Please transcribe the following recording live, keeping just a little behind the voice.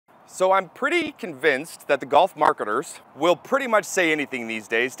So I'm pretty convinced that the golf marketers will pretty much say anything these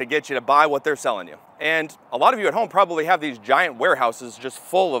days to get you to buy what they're selling you. And a lot of you at home probably have these giant warehouses just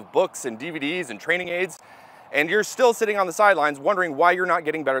full of books and DVDs and training aids, and you're still sitting on the sidelines wondering why you're not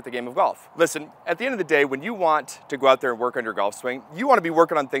getting better at the game of golf. Listen, at the end of the day, when you want to go out there and work on your golf swing, you want to be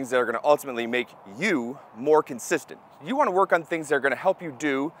working on things that are going to ultimately make you more consistent. You want to work on things that are going to help you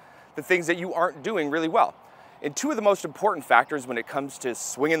do the things that you aren't doing really well. And two of the most important factors when it comes to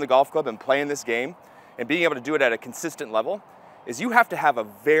swinging the golf club and playing this game and being able to do it at a consistent level is you have to have a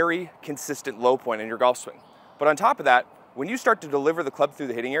very consistent low point in your golf swing. But on top of that, when you start to deliver the club through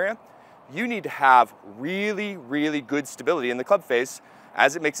the hitting area, you need to have really, really good stability in the club face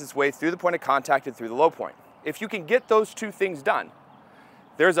as it makes its way through the point of contact and through the low point. If you can get those two things done,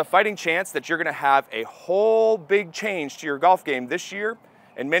 there's a fighting chance that you're gonna have a whole big change to your golf game this year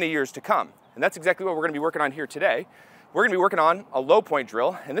and many years to come. And that's exactly what we're gonna be working on here today. We're gonna be working on a low point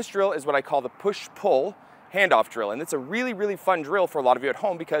drill, and this drill is what I call the push-pull handoff drill. And it's a really, really fun drill for a lot of you at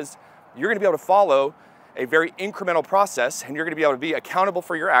home because you're gonna be able to follow a very incremental process, and you're gonna be able to be accountable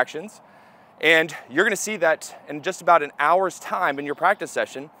for your actions. And you're gonna see that in just about an hour's time in your practice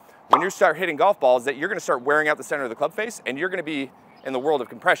session, when you start hitting golf balls, that you're gonna start wearing out the center of the club face, and you're gonna be in the world of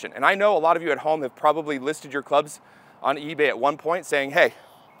compression. And I know a lot of you at home have probably listed your clubs on eBay at one point saying, hey,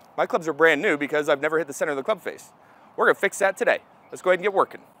 my clubs are brand new because I've never hit the center of the club face. We're gonna fix that today. Let's go ahead and get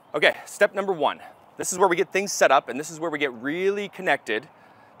working. Okay, step number one. This is where we get things set up, and this is where we get really connected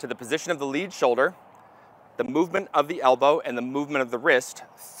to the position of the lead shoulder, the movement of the elbow, and the movement of the wrist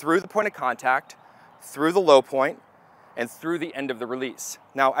through the point of contact, through the low point, and through the end of the release.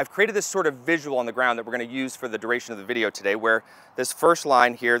 Now, I've created this sort of visual on the ground that we're gonna use for the duration of the video today, where this first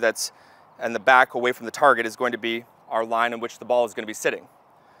line here that's in the back away from the target is going to be our line in which the ball is gonna be sitting.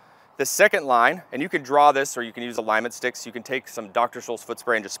 The second line, and you can draw this or you can use alignment sticks, you can take some Dr. Scholl's foot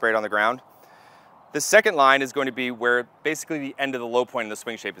spray and just spray it on the ground. The second line is going to be where basically the end of the low point in the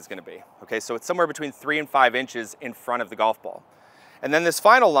swing shape is going to be. Okay, so it's somewhere between 3 and 5 inches in front of the golf ball. And then this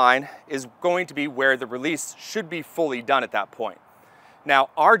final line is going to be where the release should be fully done at that point. Now,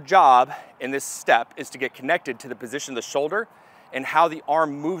 our job in this step is to get connected to the position of the shoulder and how the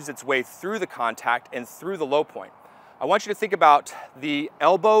arm moves its way through the contact and through the low point. I want you to think about the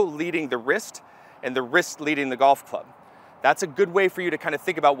elbow leading the wrist and the wrist leading the golf club. That's a good way for you to kind of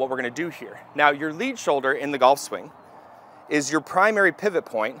think about what we're gonna do here. Now, your lead shoulder in the golf swing is your primary pivot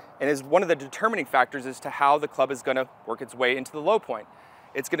point and is one of the determining factors as to how the club is gonna work its way into the low point.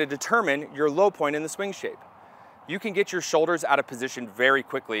 It's gonna determine your low point in the swing shape. You can get your shoulders out of position very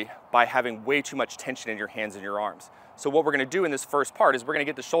quickly by having way too much tension in your hands and your arms. So what we're gonna do in this first part is we're gonna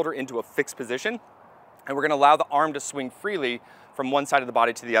get the shoulder into a fixed position, and we're gonna allow the arm to swing freely from one side of the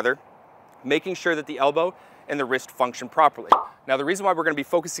body to the other, making sure that the elbow and the wrist function properly. Now, the reason why we're gonna be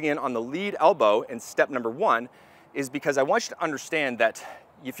focusing in on the lead elbow in step number one is because I want you to understand that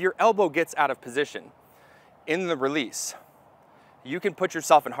if your elbow gets out of position in the release, you can put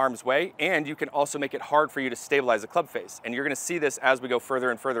yourself in harm's way, and you can also make it hard for you to stabilize the club face. And you're gonna see this as we go further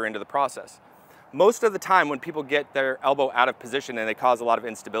and further into the process. Most of the time when people get their elbow out of position and they cause a lot of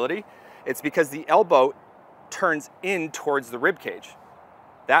instability, it's because the elbow turns in towards the rib cage.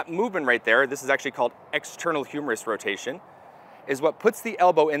 That movement right there, this is actually called external humerus rotation, is what puts the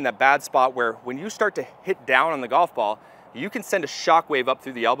elbow in that bad spot where when you start to hit down on the golf ball, you can send a shock wave up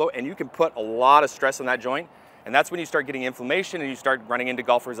through the elbow and you can put a lot of stress on that joint, and that's when you start getting inflammation and you start running into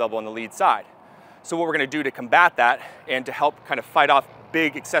golfer's elbow on the lead side. So what we're gonna do to combat that and to help kind of fight off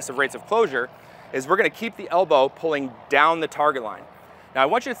big excessive rates of closure is we're gonna keep the elbow pulling down the target line. Now, I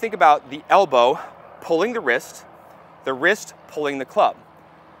want you to think about the elbow pulling the wrist pulling the club.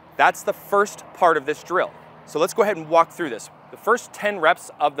 That's the first part of this drill. So let's go ahead and walk through this. The first 10 reps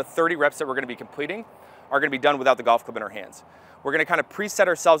of the 30 reps that we're gonna be completing are gonna be done without the golf club in our hands. We're gonna kind of preset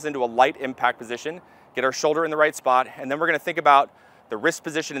ourselves into a light impact position, get our shoulder in the right spot, and then we're gonna think about the wrist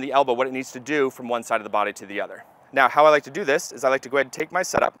position and the elbow, what it needs to do from one side of the body to the other. Now, how I like to do this is I like to go ahead and take my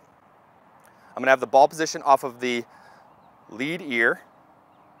setup. I'm gonna have the ball position off of the lead ear,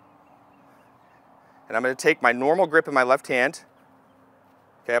 and I'm gonna take my normal grip in my left hand.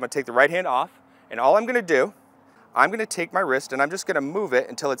 Okay, I'm gonna take the right hand off, and all I'm gonna do, I'm gonna take my wrist and I'm just gonna move it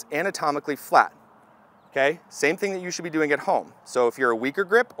until it's anatomically flat. Okay, same thing that you should be doing at home. So if you're a weaker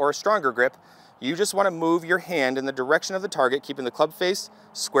grip or a stronger grip, you just wanna move your hand in the direction of the target, keeping the club face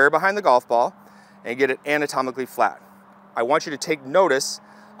square behind the golf ball, and get it anatomically flat. I want you to take notice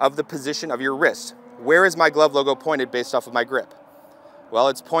of the position of your wrist. Where is my glove logo pointed based off of my grip? Well,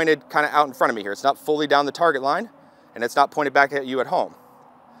 it's pointed kind of out in front of me here. It's not fully down the target line, and it's not pointed back at you at home.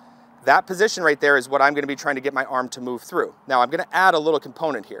 That position right there is what I'm gonna be trying to get my arm to move through. Now, I'm gonna add a little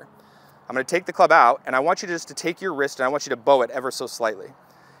component here. I'm gonna take the club out, and I want you just to take your wrist and I want you to bow it ever so slightly.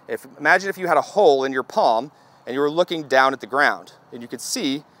 Imagine if you had a hole in your palm and you were looking down at the ground and you could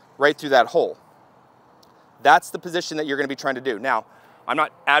see right through that hole. That's the position that you're gonna be trying to do. Now, I'm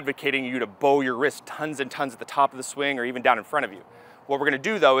not advocating you to bow your wrist tons and tons at the top of the swing or even down in front of you. What we're gonna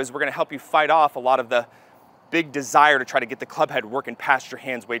do though is we're gonna help you fight off a lot of the big desire to try to get the club head working past your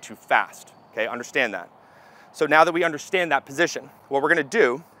hands way too fast, okay? Understand that. So now that we understand that position, what we're gonna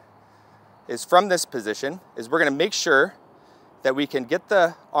do is from this position is we're gonna make sure that we can get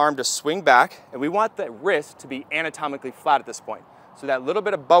the arm to swing back, and we want the wrist to be anatomically flat at this point. So that little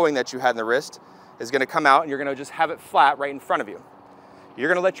bit of bowing that you had in the wrist is gonna come out and you're gonna just have it flat right in front of you. You're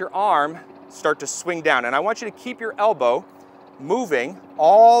gonna let your arm start to swing down, and I want you to keep your elbow moving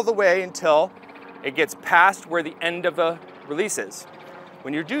all the way until it gets past where the end of the release is.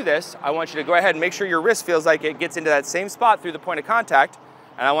 When you do this, I want you to go ahead and make sure your wrist feels like it gets into that same spot through the point of contact,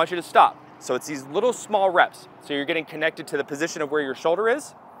 and I want you to stop. So it's these little small reps. So you're getting connected to the position of where your shoulder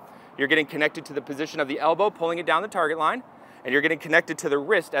is, you're getting connected to the position of the elbow, pulling it down the target line, and you're getting connected to the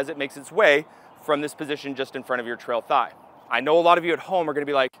wrist as it makes its way from this position just in front of your trail thigh. I know a lot of you at home are gonna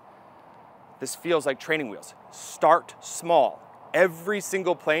be like, this feels like training wheels. Start small. Every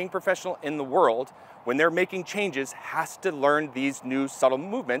single playing professional in the world, when they're making changes, has to learn these new subtle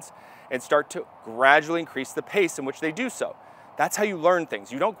movements and start to gradually increase the pace in which they do so. That's how you learn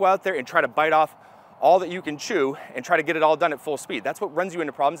things. You don't go out there and try to bite off all that you can chew and try to get it all done at full speed. That's what runs you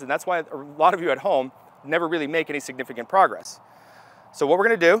into problems, and that's why a lot of you at home never really make any significant progress. So what we're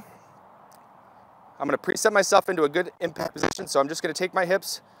gonna do, I'm gonna preset myself into a good impact position. So I'm just gonna take my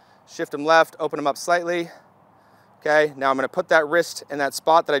hips, shift them left, open them up slightly. Okay, now I'm gonna put that wrist in that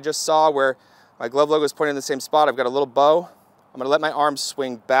spot that I just saw where my glove logo is pointing in the same spot. I've got a little bow. I'm gonna let my arm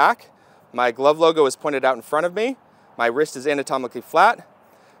swing back. My glove logo is pointed out in front of me. My wrist is anatomically flat.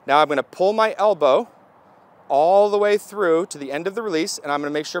 Now I'm gonna pull my elbow all the way through to the end of the release, and I'm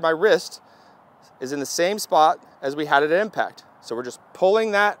gonna make sure my wrist is in the same spot as we had it at impact. So we're just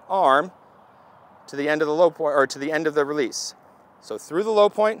pulling that arm to the end of the low point, or to the end of the release. So through the low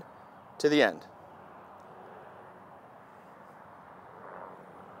point to the end.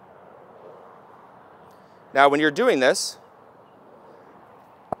 Now when you're doing this,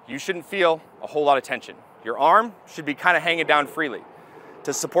 you shouldn't feel a whole lot of tension. Your arm should be kind of hanging down freely.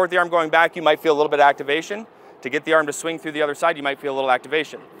 To support the arm going back, you might feel a little bit of activation. To get the arm to swing through the other side, you might feel a little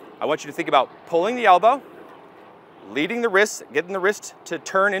activation. I want you to think about pulling the elbow, leading the wrist, getting the wrist to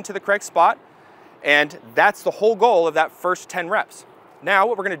turn into the correct spot, and that's the whole goal of that first 10 reps. Now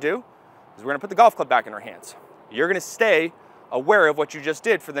what we're gonna do is we're gonna put the golf club back in our hands. You're gonna stay aware of what you just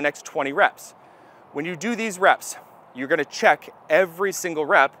did for the next 20 reps. When you do these reps, you're gonna check every single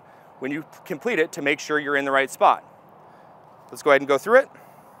rep when you complete it to make sure you're in the right spot. Let's go ahead and go through it.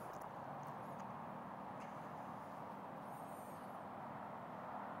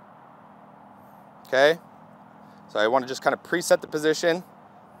 Okay, so I want to just kind of preset the position.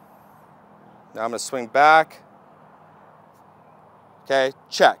 Now I'm going to swing back. Okay,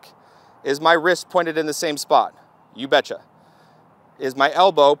 check. Is my wrist pointed in the same spot? You betcha. Is my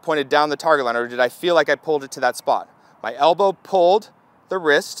elbow pointed down the target line, or did I feel like I pulled it to that spot? My elbow pulled the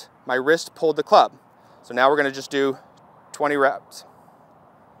wrist, my wrist pulled the club. So now we're going to just do 20 reps.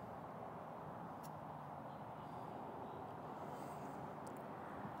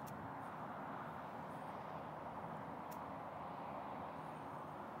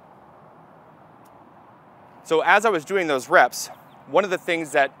 So as I was doing those reps, one of the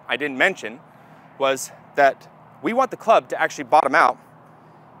things that I didn't mention was that we want the club to actually bottom out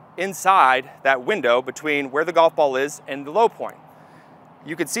inside that window between where the golf ball is and the low point.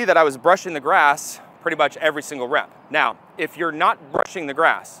 You could see that I was brushing the grass pretty much every single rep. Now, if you're not brushing the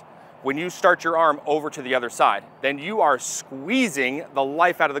grass, when you start your arm over to the other side, then you are squeezing the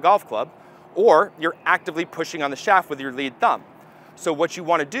life out of the golf club, or you're actively pushing on the shaft with your lead thumb. So what you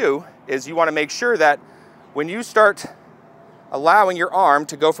want to do is you want to make sure that when you start allowing your arm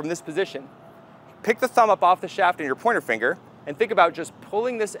to go from this position, pick the thumb up off the shaft and your pointer finger and think about just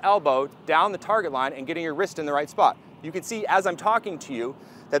pulling this elbow down the target line and getting your wrist in the right spot. You can see as I'm talking to you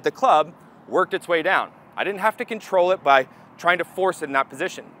that the club worked its way down. I didn't have to control it by trying to force it in that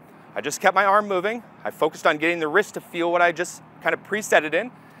position. I just kept my arm moving. I focused on getting the wrist to feel what I just kind of preset it in,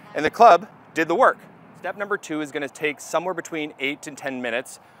 and the club did the work. Step number 2 is going to take somewhere between 8 to 10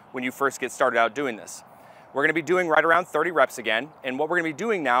 minutes when you first get started out doing this. We're gonna be doing right around 30 reps again, and what we're gonna be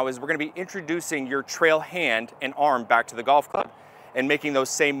doing now is we're gonna be introducing your trail hand and arm back to the golf club and making those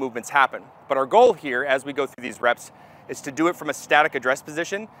same movements happen. But our goal here, as we go through these reps, is to do it from a static address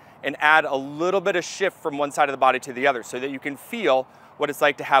position and add a little bit of shift from one side of the body to the other so that you can feel what it's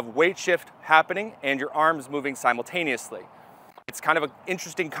like to have weight shift happening and your arms moving simultaneously. It's kind of an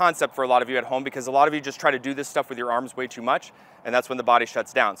interesting concept for a lot of you at home because a lot of you just try to do this stuff with your arms way too much, and that's when the body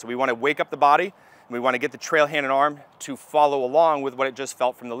shuts down. So we want to wake up the body, and we want to get the trail hand and arm to follow along with what it just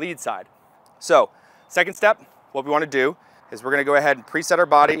felt from the lead side. So second step, what we want to do is we're going to go ahead and preset our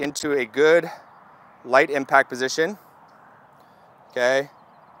body into a good light impact position. Okay,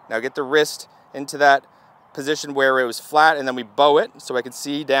 now get the wrist into that position where it was flat, and then we bow it so I can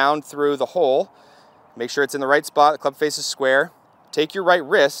see down through the hole. Make sure it's in the right spot, the club face is square. Take your right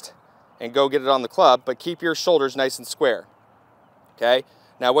wrist and go get it on the club, but keep your shoulders nice and square. Okay,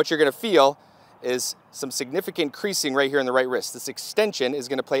 now what you're going to feel is some significant creasing right here in the right wrist. This extension is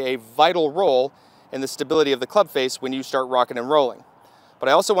going to play a vital role in the stability of the club face when you start rocking and rolling. But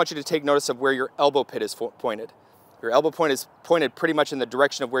I also want you to take notice of where your elbow pit is pointed. Your elbow point is pointed pretty much in the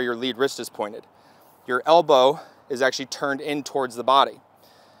direction of where your lead wrist is pointed. Your elbow is actually turned in towards the body.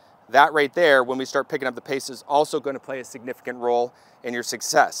 That right there, when we start picking up the pace, is also going to play a significant role in your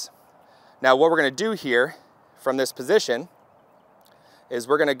success. Now, what we're going to do here from this position is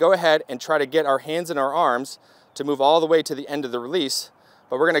we're going to go ahead and try to get our hands and our arms to move all the way to the end of the release,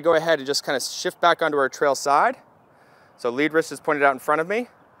 but we're going to go ahead and just kind of shift back onto our trail side. So lead wrist is pointed out in front of me.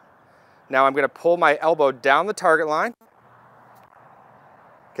 Now I'm going to pull my elbow down the target line.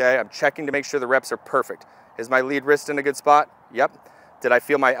 Okay, I'm checking to make sure the reps are perfect. Is my lead wrist in a good spot? Yep. Did I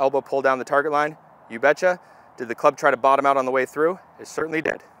feel my elbow pull down the target line? You betcha. Did the club try to bottom out on the way through? It certainly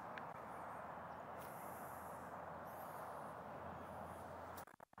did.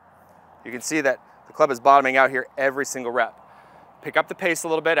 You can see that the club is bottoming out here every single rep. Pick up the pace a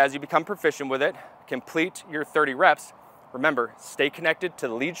little bit as you become proficient with it. Complete your 30 reps. Remember, stay connected to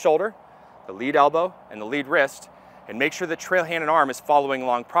the lead shoulder, the lead elbow, and the lead wrist, and make sure the trail hand and arm is following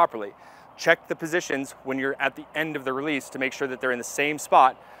along properly. Check the positions when you're at the end of the release to make sure that they're in the same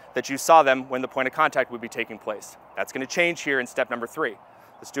spot that you saw them when the point of contact would be taking place. That's going to change here in step number 3.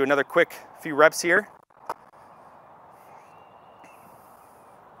 Let's do another quick few reps here.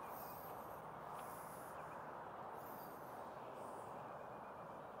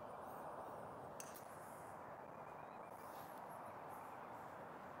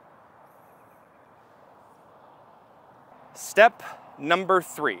 Step number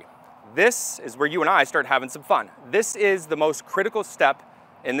 3. This is where you and I start having some fun. This is the most critical step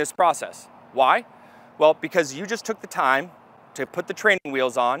in this process. Why? Well, because you just took the time to put the training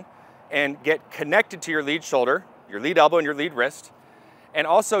wheels on and get connected to your lead shoulder, your lead elbow, and your lead wrist, and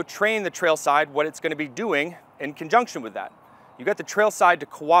also train the trail side what it's going to be doing in conjunction with that. You got the trail side to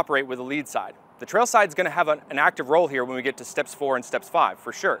cooperate with the lead side. The trail side is going to have an active role here when we get to steps 4 and steps 5,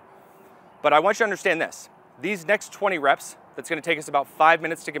 for sure. But I want you to understand this. These next 20 reps, that's going to take us about 5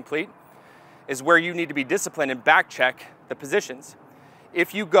 minutes to complete, is where you need to be disciplined and back check the positions.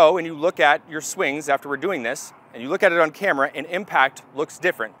 If you go and you look at your swings after we're doing this, and you look at it on camera, and impact looks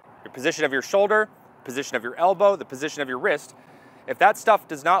different. Your position of your shoulder, position of your elbow, the position of your wrist. If that stuff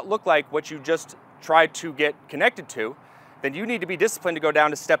does not look like what you just tried to get connected to, then you need to be disciplined to go down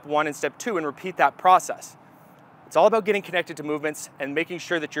to step 1 and step 2 and repeat that process. It's all about getting connected to movements and making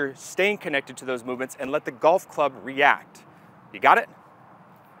sure that you're staying connected to those movements and let the golf club react. You got it?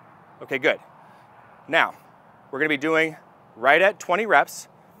 Okay, good. Now, we're going to be doing right at 20 reps.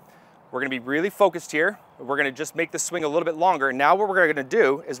 We're going to be really focused here. We're going to just make the swing a little bit longer. Now what we're going to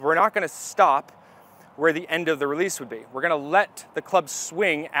do is we're not going to stop where the end of the release would be. We're going to let the club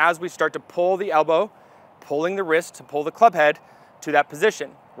swing as we start to pull the elbow, pulling the wrist to pull the club head to that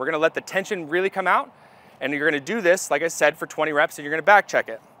position. We're going to let the tension really come out, and you're going to do this, like I said, for 20 reps, and you're going to back check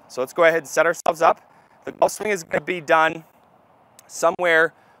it. So let's go ahead and set ourselves up. The golf swing is going to be done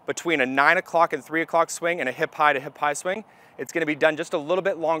somewhere between a 9 o'clock and 3 o'clock swing and a hip high to hip high swing. It's going to be done just a little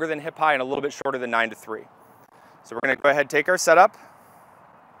bit longer than hip high and a little bit shorter than 9 to 3. So we're going to go ahead and take our setup.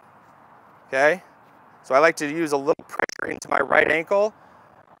 Okay. So I like to use a little pressure into my right ankle,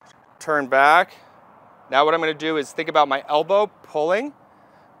 turn back. Now what I'm going to do is think about my elbow pulling,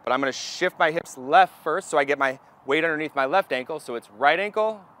 but I'm going to shift my hips left first so I get my weight underneath my left ankle. So it's right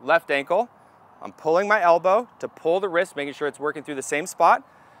ankle, left ankle. I'm pulling my elbow to pull the wrist, making sure it's working through the same spot.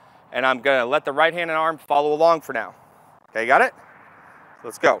 And I'm going to let the right hand and arm follow along for now. Okay, got it?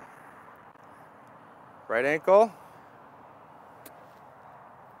 Let's go. Right ankle.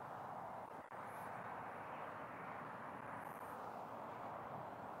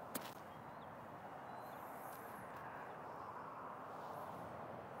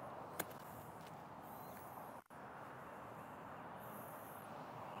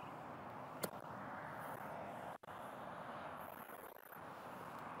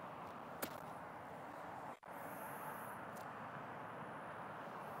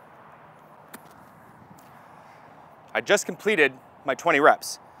 I just completed my 20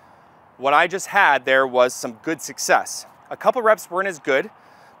 reps. What I just had there was some good success. A couple reps weren't as good,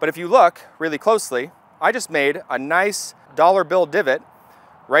 but if you look really closely, I just made a nice dollar bill divot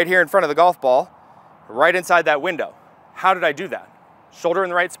right here in front of the golf ball, right inside that window. How did I do that? Shoulder in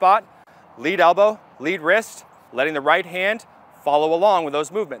the right spot, lead elbow, lead wrist, letting the right hand follow along with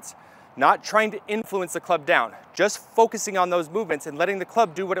those movements. Not trying to influence the club down, just focusing on those movements and letting the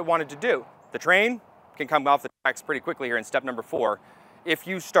club do what it wanted to do. The train can come off the tracks pretty quickly here in step number 4 if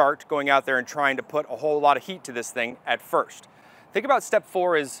you start going out there and trying to put a whole lot of heat to this thing at first. Think about step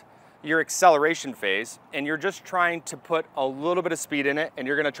 4 as your acceleration phase, and you're just trying to put a little bit of speed in it, and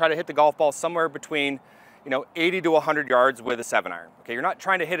you're gonna try to hit the golf ball somewhere between 80 to 100 yards with a 7-iron. Okay, you're not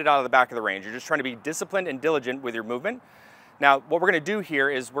trying to hit it out of the back of the range. You're just trying to be disciplined and diligent with your movement. Now, what we're gonna do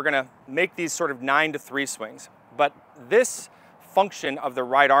here is we're gonna make these sort of 9 to 3 swings, but this function of the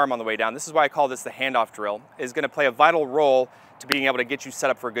right arm on the way down, this is why I call this the handoff drill, is gonna play a vital role to being able to get you set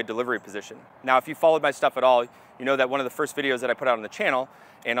up for a good delivery position. Now, if you followed my stuff at all, you know that one of the first videos that I put out on the channel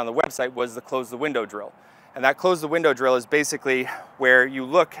and on the website was the close the window drill. And that close the window drill is basically where you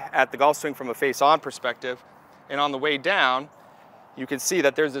look at the golf swing from a face-on perspective, and on the way down, you can see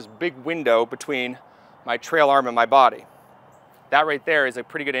that there's this big window between my trail arm and my body. That right there is a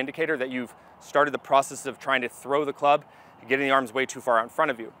pretty good indicator that you've started the process of trying to throw the club, getting the arms way too far out in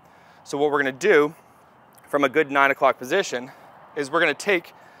front of you. So what we're gonna do from a good 9 o'clock position is we're gonna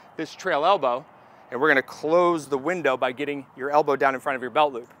take this trail elbow and we're gonna close the window by getting your elbow down in front of your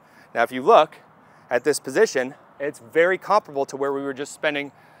belt loop. Now, if you look at this position, it's very comparable to where we were just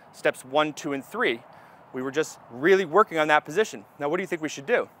spending steps 1, 2, and 3. We were just really working on that position. Now, what do you think we should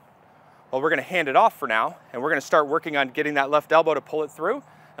do? Well, we're gonna hand it off for now, and we're gonna start working on getting that left elbow to pull it through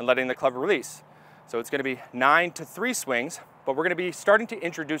and letting the club release. So it's gonna be 9 to 3 swings, but we're gonna be starting to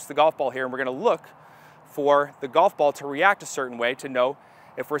introduce the golf ball here, and we're gonna look for the golf ball to react a certain way to know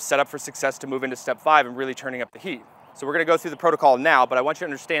if we're set up for success to move into step 5 and really turning up the heat. So we're gonna go through the protocol now, but I want you to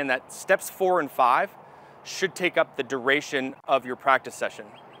understand that steps 4 and 5 should take up the duration of your practice session.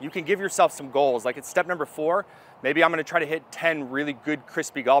 You can give yourself some goals, like at step number 4, maybe I'm gonna try to hit 10 really good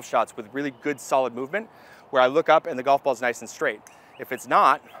crispy golf shots with really good solid movement, where I look up and the golf ball's nice and straight. If it's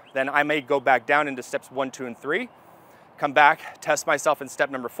not, then I may go back down into steps 1, 2, and 3, come back, test myself in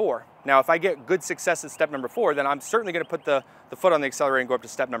step number 4. Now, if I get good success at step number 4, then I'm certainly gonna put the foot on the accelerator and go up to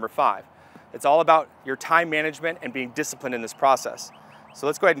step number 5. It's all about your time management and being disciplined in this process. So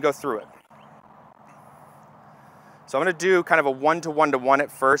let's go ahead and go through it. So I'm gonna do kind of a 1 to 1 to 1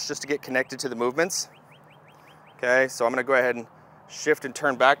 at first, just to get connected to the movements. Okay, so I'm gonna go ahead and shift and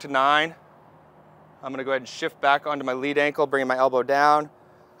turn back to 9. I'm gonna go ahead and shift back onto my lead ankle, bringing my elbow down.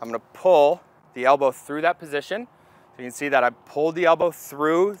 I'm gonna pull the elbow through that position. So you can see that I pulled the elbow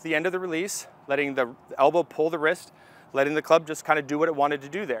through the end of the release, letting the elbow pull the wrist, letting the club just kind of do what it wanted to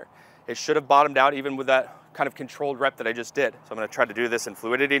do there. It should have bottomed out even with that kind of controlled rep that I just did. So I'm gonna try to do this in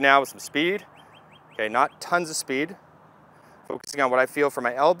fluidity now with some speed. Okay, not tons of speed. Focusing on what I feel for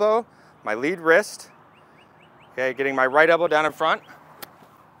my elbow, my lead wrist. Okay, getting my right elbow down in front.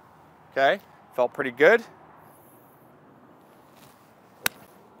 Okay, felt pretty good.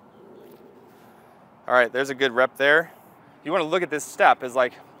 All right, there's a good rep there. You wanna look at this step as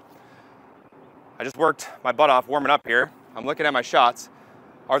like, I just worked my butt off warming up here. I'm looking at my shots.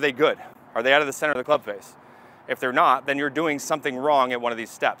 Are they good? Are they out of the center of the club face? If they're not, then you're doing something wrong at one of these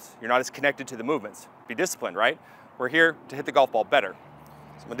steps. You're not as connected to the movements. Be disciplined, right? We're here to hit the golf ball better.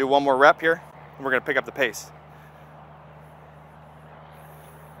 So I'm gonna do one more rep here, and we're gonna pick up the pace.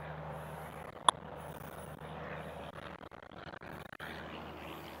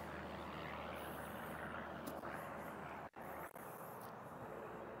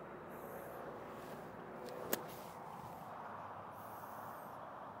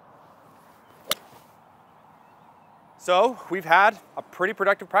 So we've had a pretty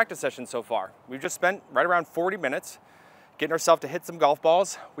productive practice session so far. We've just spent right around 40 minutes getting ourselves to hit some golf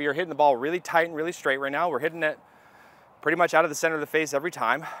balls. We are hitting the ball really tight and really straight right now. We're hitting it pretty much out of the center of the face every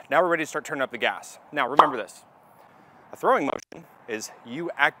time. Now we're ready to start turning up the gas. Now remember this, a throwing motion is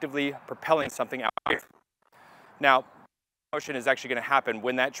you actively propelling something out here. Now, motion is actually gonna happen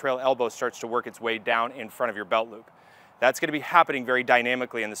when that trail elbow starts to work its way down in front of your belt loop. That's gonna be happening very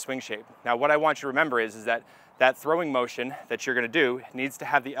dynamically in the swing shape. Now what I want you to remember is that that throwing motion that you're gonna do needs to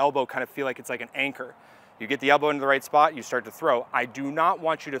have the elbow kind of feel like it's like an anchor. You get the elbow into the right spot, you start to throw. I do not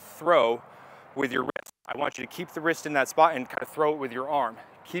want you to throw with your wrist. I want you to keep the wrist in that spot and kind of throw it with your arm.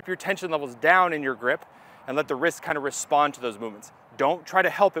 Keep your tension levels down in your grip and let the wrist kind of respond to those movements. Don't try to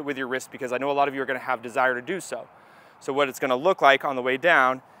help it with your wrist, because I know a lot of you are gonna have desire to do so. So what it's gonna look like on the way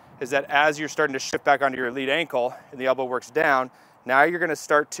down is that as you're starting to shift back onto your lead ankle and the elbow works down, now you're gonna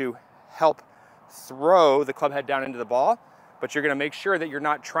start to help throw the club head down into the ball, but you're gonna make sure that you're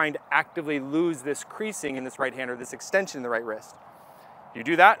not trying to actively lose this creasing in this right hand or this extension in the right wrist. You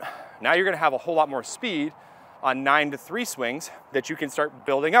do that, now you're gonna have a whole lot more speed on 9-3 swings that you can start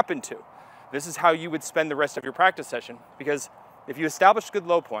building up into. This is how you would spend the rest of your practice session, because if you establish a good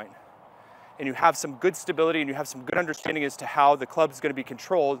low point and you have some good stability and you have some good understanding as to how the club is going to be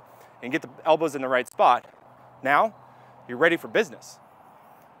controlled and get the elbows in the right spot, now you're ready for business.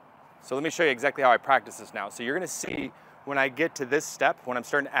 So let me show you exactly how I practice this now. So you're going to see when I get to this step, when I'm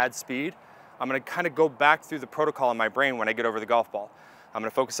starting to add speed, I'm going to kind of go back through the protocol in my brain when I get over the golf ball. I'm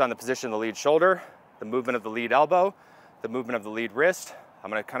going to focus on the position of the lead shoulder, the movement of the lead elbow, the movement of the lead wrist. I'm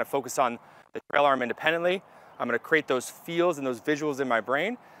going to kind of focus on the trail arm independently. I'm going to create those feels and those visuals in my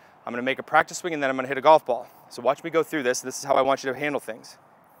brain. I'm going to make a practice swing and then I'm going to hit a golf ball. So watch me go through this. This is how I want you to handle things.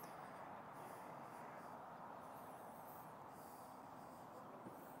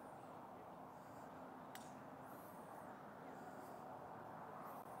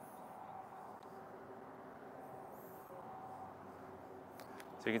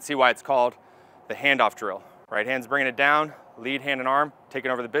 So you can see why it's called the handoff drill. Right hand's bringing it down, lead hand and arm taking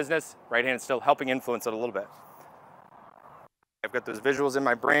over the business, right hand is still helping influence it a little bit. I've got those visuals in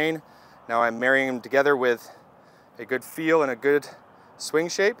my brain. Now I'm marrying them together with a good feel and a good swing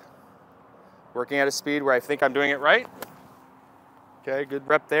shape. Working at a speed where I think I'm doing it right. Okay, good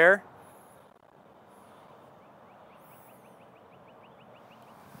rep there.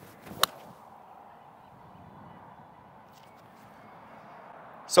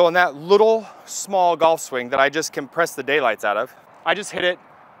 So on that little small golf swing that I just compressed the daylights out of, I just hit it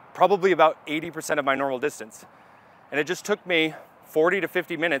probably about 80% of my normal distance. And it just took me 40 to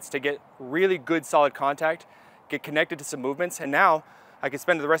 50 minutes to get really good solid contact, get connected to some movements, and now I can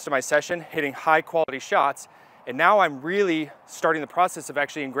spend the rest of my session hitting high quality shots. And now I'm really starting the process of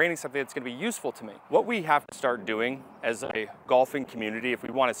actually ingraining something that's going to be useful to me. What we have to start doing as a golfing community, if we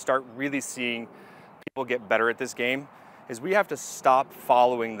want to start really seeing people get better at this game, is we have to stop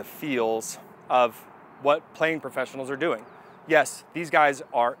following the feels of what playing professionals are doing. Yes, these guys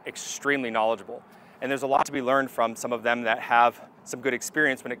are extremely knowledgeable, and there's a lot to be learned from some of them that have some good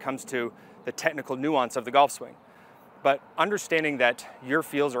experience when it comes to the technical nuance of the golf swing. But understanding that your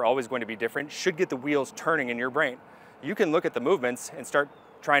feels are always going to be different should get the wheels turning in your brain. You can look at the movements and start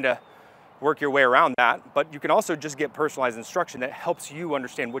trying to work your way around that, but you can also just get personalized instruction that helps you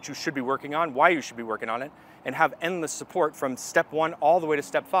understand what you should be working on, why you should be working on it, and have endless support from step 1 all the way to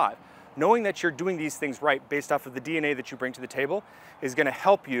step 5. Knowing that you're doing these things right based off of the DNA that you bring to the table is going to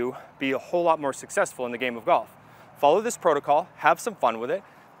help you be a whole lot more successful in the game of golf. Follow this protocol, have some fun with it,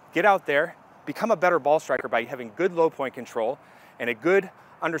 get out there, become a better ball striker by having good low point control and a good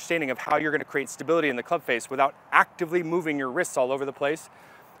understanding of how you're going to create stability in the club face without actively moving your wrists all over the place.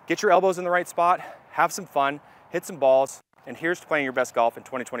 Get your elbows in the right spot, have some fun, hit some balls, and here's to playing your best golf in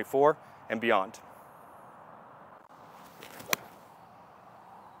 2024 and beyond.